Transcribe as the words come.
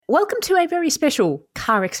Welcome to a very special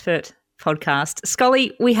CarExpert Podcast.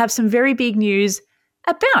 Scully, we have some very big news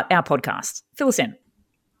about our podcast. Fill us in.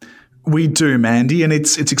 We do, Mandy, and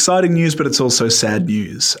it's exciting news, but it's also sad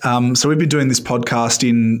news. So we've been doing this podcast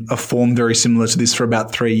in a form very similar to this for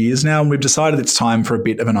about 3 years now, and we've decided it's time for a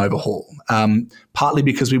bit of an overhaul, partly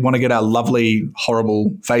because we want to get our lovely,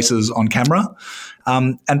 horrible faces on camera,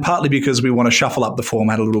 and partly because we want to shuffle up the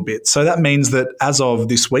format a little bit. So that means that as of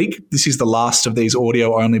this week, this is the last of these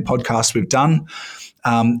audio-only podcasts we've done.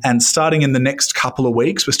 And starting in the next couple of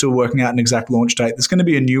weeks, we're still working out an exact launch date. There's going to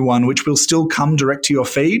be a new one, which will still come direct to your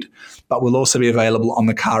feed, but will also be available on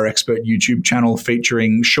the CarExpert YouTube channel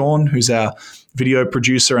featuring Sean, who's our video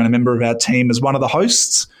producer and a member of our team, as one of the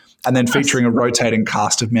hosts, and then featuring a rotating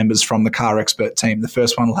cast of members from the CarExpert team. The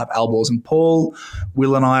first one will have Alborz and Paul.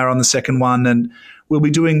 Will and I are on the second one, and we'll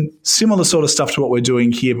be doing similar sort of stuff to what we're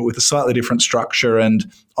doing here, but with a slightly different structure and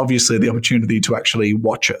obviously the opportunity to actually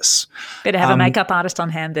watch us. Better have a makeup artist on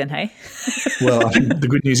hand then, hey? Well, I think the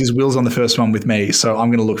good news is Will's on the first one with me, so I'm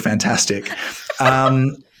going to look fantastic.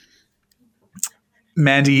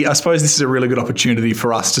 Mandy, I suppose this is a really good opportunity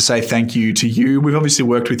for us to say thank you to you. We've obviously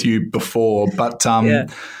worked with you before, but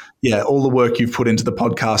all the work you've put into the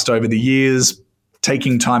podcast over the years,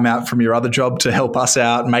 taking time out from your other job to help us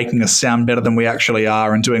out, making us sound better than we actually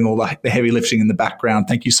are, and doing all the heavy lifting in the background.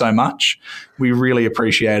 Thank you so much. We really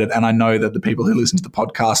appreciate it. And I know that the people who listen to the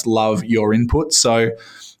podcast love your input. So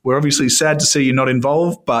we're obviously sad to see you not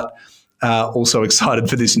involved, but also excited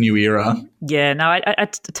for this new era. Yeah, no, I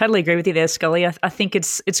totally agree with you there, Scully. I think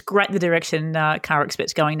it's great the direction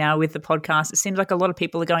CarExpert's going now with the podcast. It seems like a lot of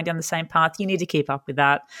people are going down the same path. You need to keep up with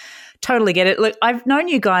that. Totally get it. Look, I've known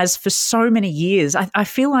you guys for so many years. I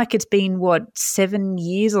feel like it's been, 7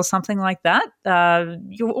 years or something like that?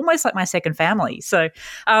 You're almost like my second family. So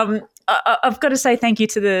I've got to say thank you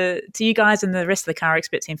to you guys and the rest of the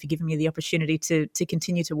CarExpert team for giving me the opportunity to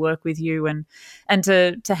continue to work with you and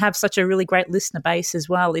to have such a really great listener base as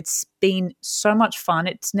well. It's been so much fun.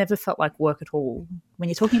 It's never felt like work at all. When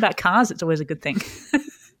you're talking about cars, it's always a good thing.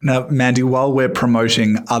 Now, Mandy, while we're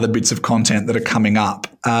promoting other bits of content that are coming up,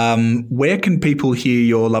 where can people hear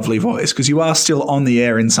your lovely voice? Because you are still on the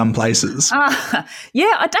air in some places. I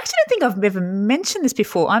actually don't think I've ever mentioned this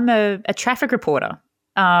before. I'm a traffic reporter.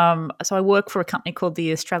 So I work for a company called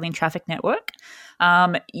the Australian Traffic Network.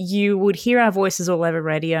 You would hear our voices all over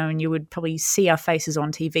radio, and you would probably see our faces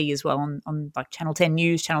on TV as well on like Channel 10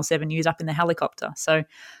 News, Channel 7 News up in the helicopter. So,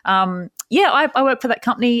 I work for that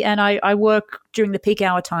company, and I work during the peak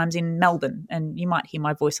hour times in Melbourne, and you might hear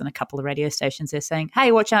my voice on a couple of radio stations. They're saying,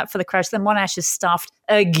 hey, watch out for the crash. The Monash is stuffed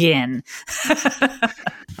again.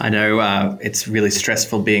 I know it's really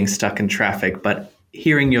stressful being stuck in traffic, but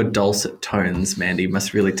hearing your dulcet tones, Mandy,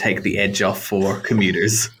 must really take the edge off for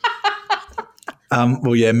commuters.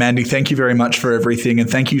 Mandy, thank you very much for everything. And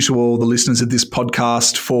thank you to all the listeners of this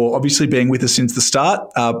podcast for obviously being with us since the start.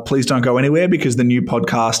 Please don't go anywhere, because the new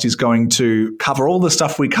podcast is going to cover all the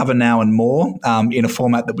stuff we cover now and more in a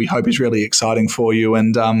format that we hope is really exciting for you.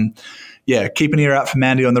 And keep an ear out for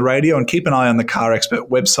Mandy on the radio, and keep an eye on the CarExpert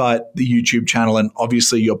website, the YouTube channel, and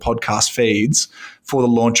obviously your podcast feeds for the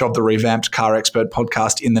launch of the revamped CarExpert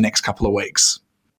podcast in the next couple of weeks.